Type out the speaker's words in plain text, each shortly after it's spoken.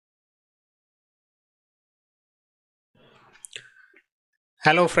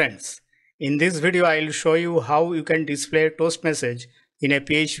Hello friends, in this video I will show you how you can display toast message in a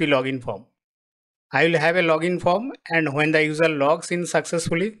PHP login form. I will have a login form and when the user logs in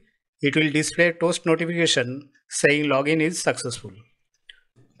successfully, it will display toast notification saying login is successful.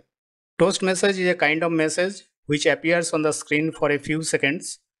 Toast message is a kind of message which appears on the screen for a few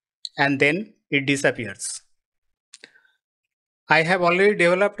seconds and then it disappears. I have already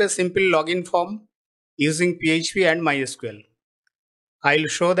developed a simple login form using PHP and MySQL. I will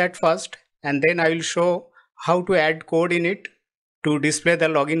show that first and then I will show how to add code in it to display the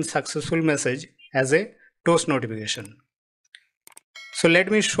login successful message as a toast notification. So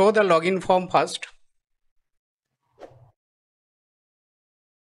let me show the login form first.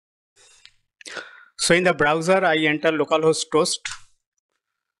 So in the browser I enter localhost toast.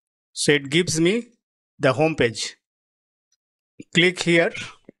 So it gives me the home page. Click here.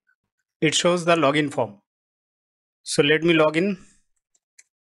 It shows the login form. So let me log in.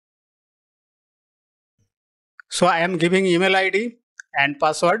 So I am giving email ID and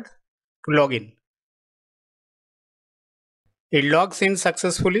password to log in. It logs in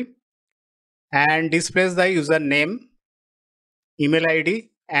successfully and displays the user name, email ID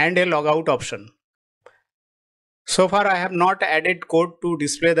and a logout option. So far I have not added code to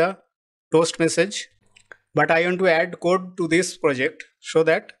display the toast message, but I want to add code to this project so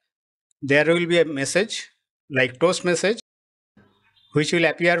that there will be a message like toast message which will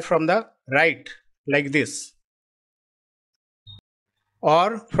appear from the right like this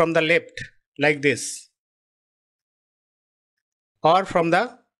or from the left like this or from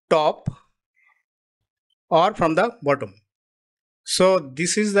the top or from the bottom. So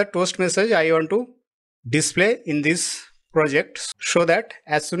this is the toast message I want to display in this project so that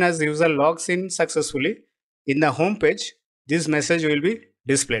as soon as the user logs in successfully in the home page, this message will be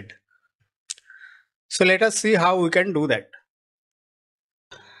displayed. So let us see how we can do that.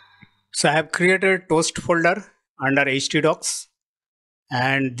 So I have created a toast folder under htdocs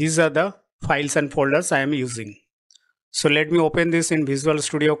and these are the files and folders I am using. So let me open this in Visual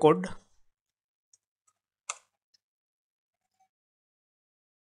Studio Code.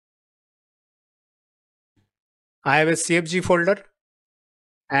 I have a CFG folder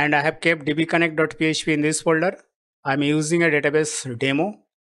and I have kept dbconnect.php in this folder. I am using a database demo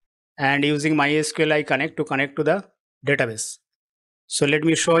and using MySQL I connect to the database. So let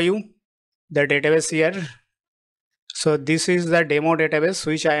me show you the database here. So this is the demo database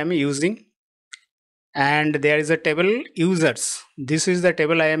which I am using and there is a table users. This is the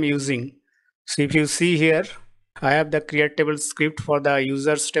table I am using. So if you see here, I have the create table script for the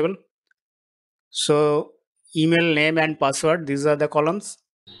users table. So email, name and password, these are the columns.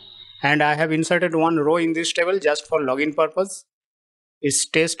 And I have inserted one row in this table just for login purpose. It's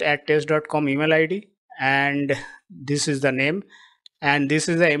test@test.com email ID and this is the name and this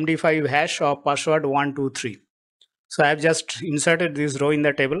is the MD5 hash of password 123. So I have just inserted this row in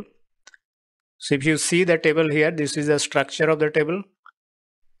the table. So if you see the table here, this is the structure of the table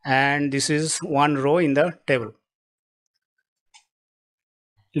and this is one row in the table.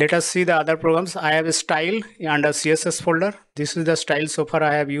 Let us see the other programs. I have a style under CSS folder. This is the style so far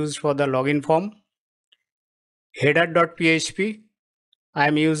I have used for the login form. Header.php. I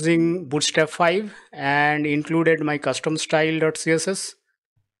am using Bootstrap 5 and included my custom style.css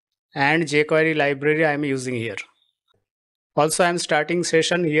and jQuery library I am using here. Also I am starting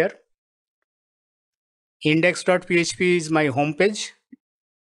session here. Index.php is my home page.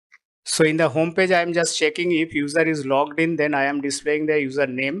 So in the home page I am just checking if user is logged in, then I am displaying the user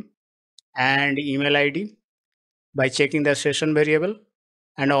name and email ID by checking the session variable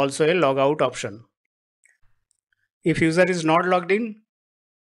and also a logout option. If user is not logged in,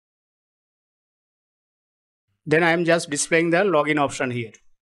 then I am just displaying the login option here.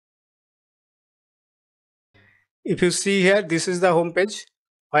 If you see here, this is the home page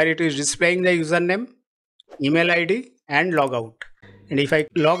where it is displaying the username, email ID and logout. And if I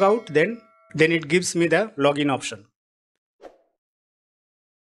log out, then it gives me the login option.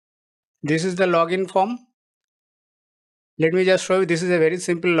 This is the login form. Let me just show you, this is a very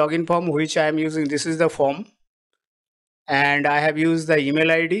simple login form which I am using. This is the form and I have used the email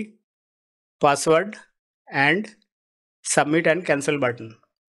ID, password and submit and cancel button.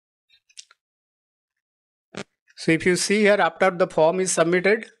 So if you see here, after the form is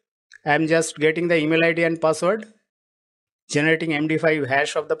submitted, I am just getting the email ID and password, generating MD5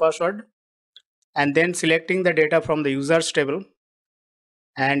 hash of the password and then selecting the data from the users table.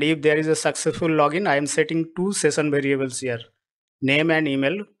 And if there is a successful login, I am setting two session variables here, name and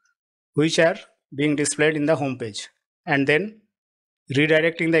email, which are being displayed in the home page and then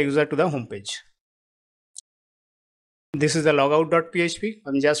redirecting the user to the home page. This is the logout.php.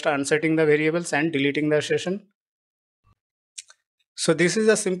 I'm just unsetting the variables and deleting the session. So this is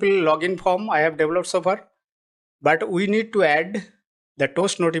a simple login form I have developed so far, but we need to add the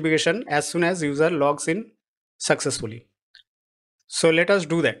toast notification as soon as user logs in successfully. So let us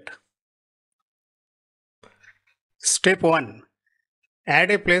do that. Step 1.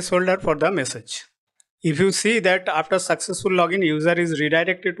 Add a placeholder for the message. If you see that after successful login, user is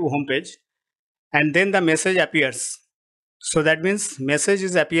redirected to home page and then the message appears. So that means message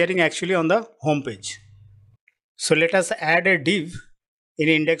is appearing actually on the home page. So let us add a div in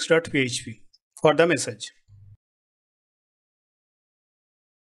index.php for the message.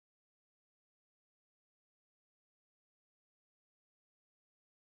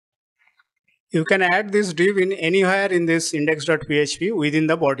 You can add this div in anywhere in this index.php within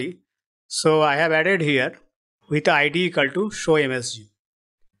the body. So I have added here with id equal to show msg.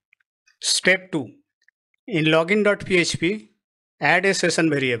 Step 2. In login.php, add a session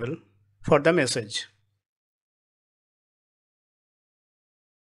variable for the message.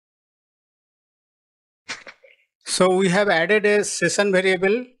 So we have added a session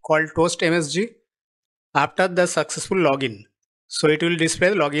variable called toast msg after the successful login. So it will display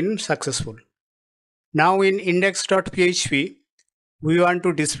login successful. Now in index.php, we want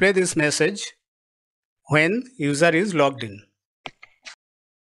to display this message when user is logged in.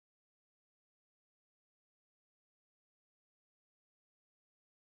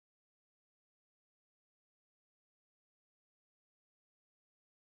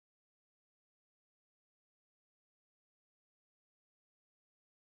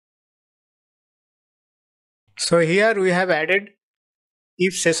 So here we have added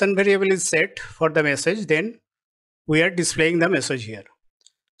if session variable is set for the message, then we are displaying the message here.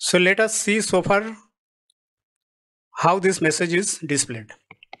 So let us see so far how this message is displayed.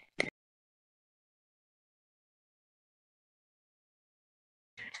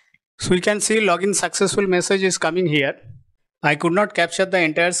 So we can see login successful message is coming here. I could not capture the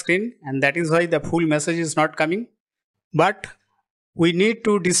entire screen and that is why the full message is not coming. But we need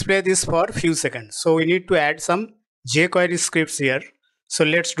to display this for few seconds. So we need to add some jQuery scripts here. So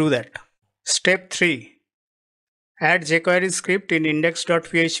let's do that. Step 3. Add jQuery script in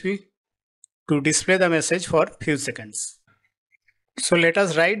index.php to display the message for few seconds. So let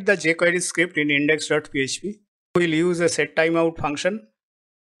us write the jQuery script in index.php. We'll use a settimeout function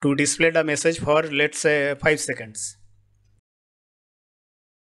to display the message for, let's say, 5 seconds.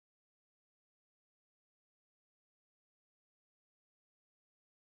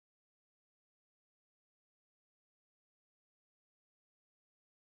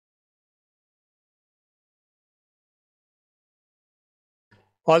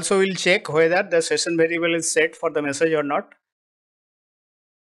 Also, we'll check whether the session variable is set for the message or not.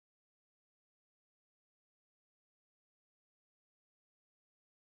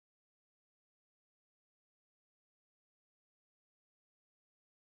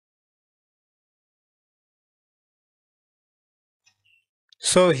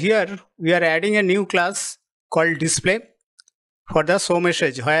 So here we are adding a new class called display for the show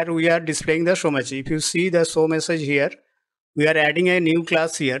message, where we are displaying the show message. If you see the show message here, we are adding a new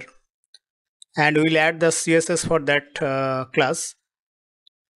class here and we'll add the CSS for that class.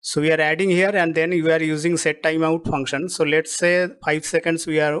 So we are adding here and then we are using settimeout function. So let's say 5 seconds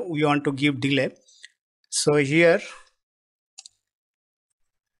we want to give delay. So here,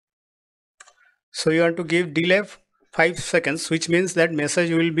 so you want to give delay 5 seconds, which means that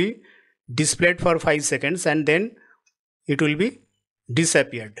message will be displayed for 5 seconds and then it will be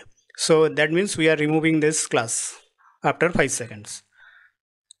disappeared. So that means we are removing this class after 5 seconds.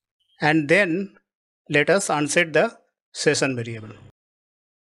 And then let us unset the session variable.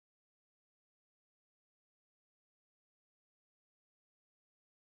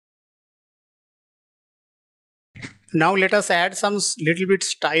 Now let us add some little bit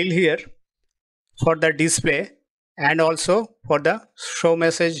style here for the display and also for the show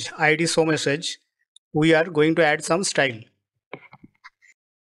message, ID show message, we are going to add some style.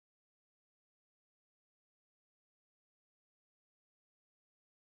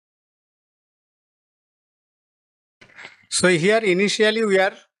 So here initially we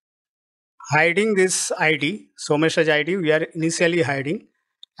are hiding this ID, show message ID, we are initially hiding,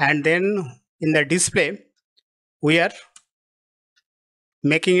 and then in the display we are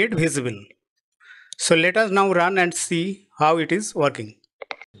making it visible. So let us now run and see how it is working.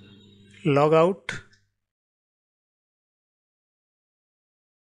 Log out.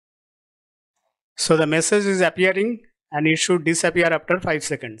 So the message is appearing and it should disappear after 5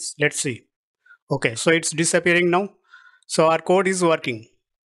 seconds. Let's see. Okay, so it's disappearing now. So our code is working.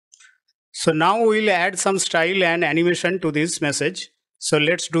 So now we'll add some style and animation to this message. So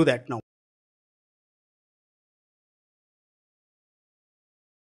let's do that now.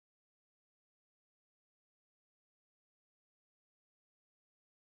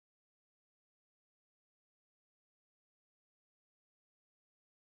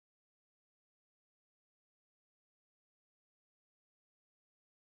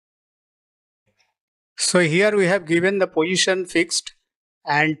 So here we have given the position fixed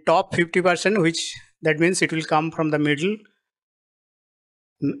and top 50%, which that means it will come from the middle,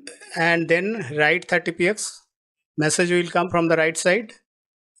 and then right 30 px message will come from the right side,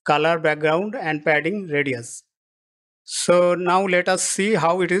 color background and padding radius. So now let us see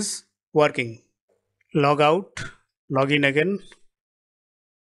how it is working. Log out, log in again.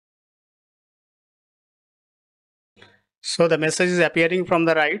 So the message is appearing from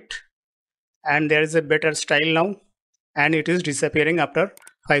the right and there is a better style now, and it is disappearing after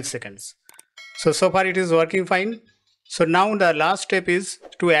 5 seconds. So far it is working fine. So now the last step is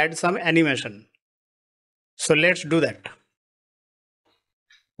to add some animation. So let's do that.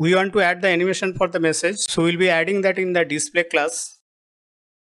 We want to add the animation for the message. So we'll be adding that in the display class.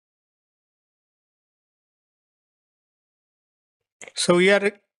 So we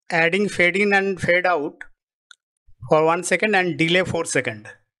are adding fade in and fade out for 1 second and delay 4 seconds.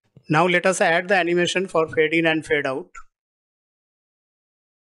 Now let us add the animation for fade in and fade out.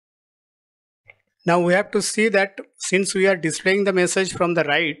 Now we have to see that since we are displaying the message from the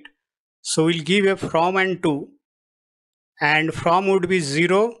right, so we'll give a from and to, and from would be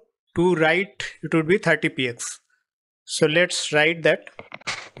 0 to right it would be 30 px. So let's write that.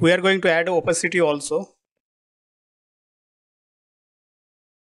 We are going to add opacity also.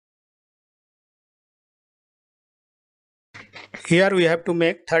 Here we have to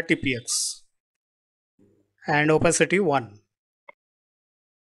make 30 px and opacity 1.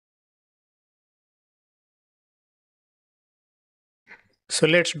 So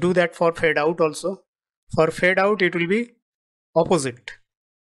let's do that for fade out also. For fade out it will be opposite,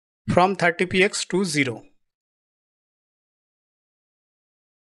 from 30 px to 0.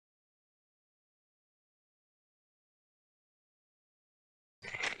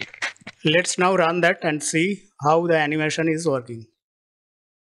 Let's now run that and see how the animation is working.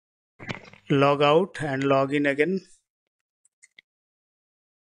 Log out and log in again.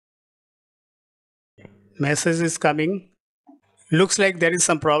 Message is coming. Looks like there is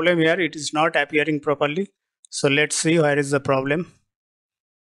some problem here. It is not appearing properly. So let's see where is the problem.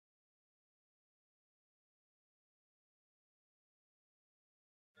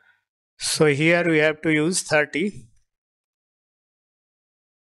 So here we have to use 30.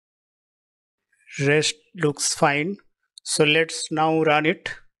 Rest looks fine. So let's now run it.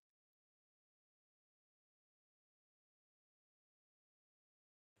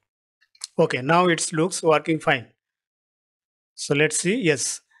 Okay, now it looks working fine. So let's see.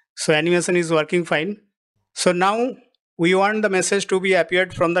 Yes. So animation is working fine. So now we want the message to be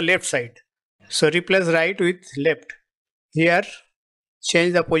appeared from the left side. So replace right with left. Here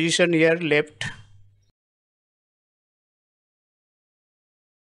change the position here left.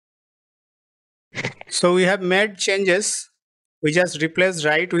 So we have made changes. We just replace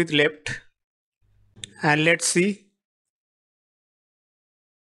right with left. And let's see.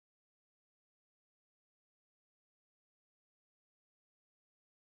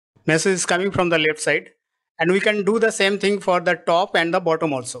 Message is coming from the left side. And we can do the same thing for the top and the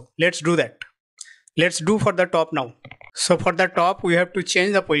bottom also. Let's do that. Let's do for the top now. So for the top we have to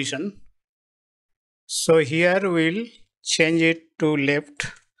change the position. So here we'll change it to left.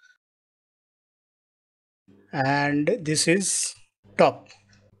 And this is top.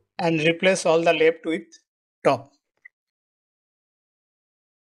 And replace all the left with top.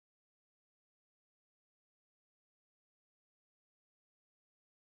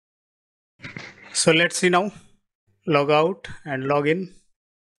 So let's see now. Log out and log in.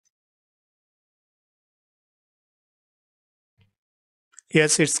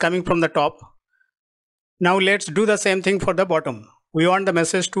 Yes, it's coming from the top. Now let's do the same thing for the bottom. We want the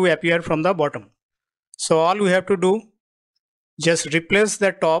message to appear from the bottom. So all we have to do, just replace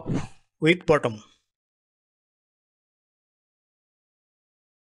the top with bottom.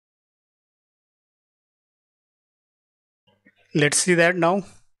 Let's see that now.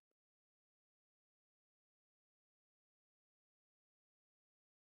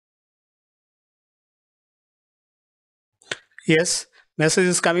 Yes, message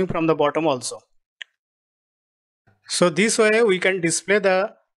is coming from the bottom also. So this way we can display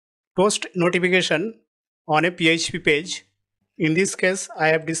the post notification on a PHP page. In this case, I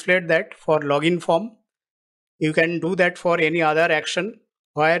have displayed that for login form. You can do that for any other action.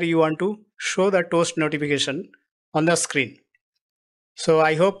 where you want to show the toast notification on the screen. So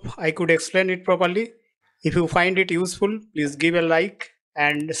I hope I could explain it properly. If you find it useful, please give a like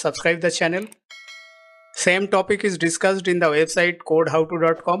and subscribe the channel. Same topic is discussed in the website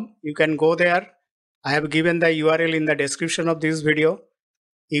codehowto.com. You can go there. I have given the URL in the description of this video.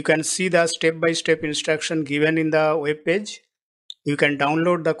 You can see the step-by-step instruction given in the web page. You can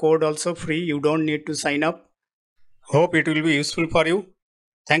download the code also free. You don't need to sign up. Hope it will be useful for you.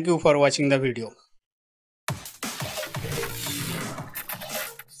 Thank you for watching the video.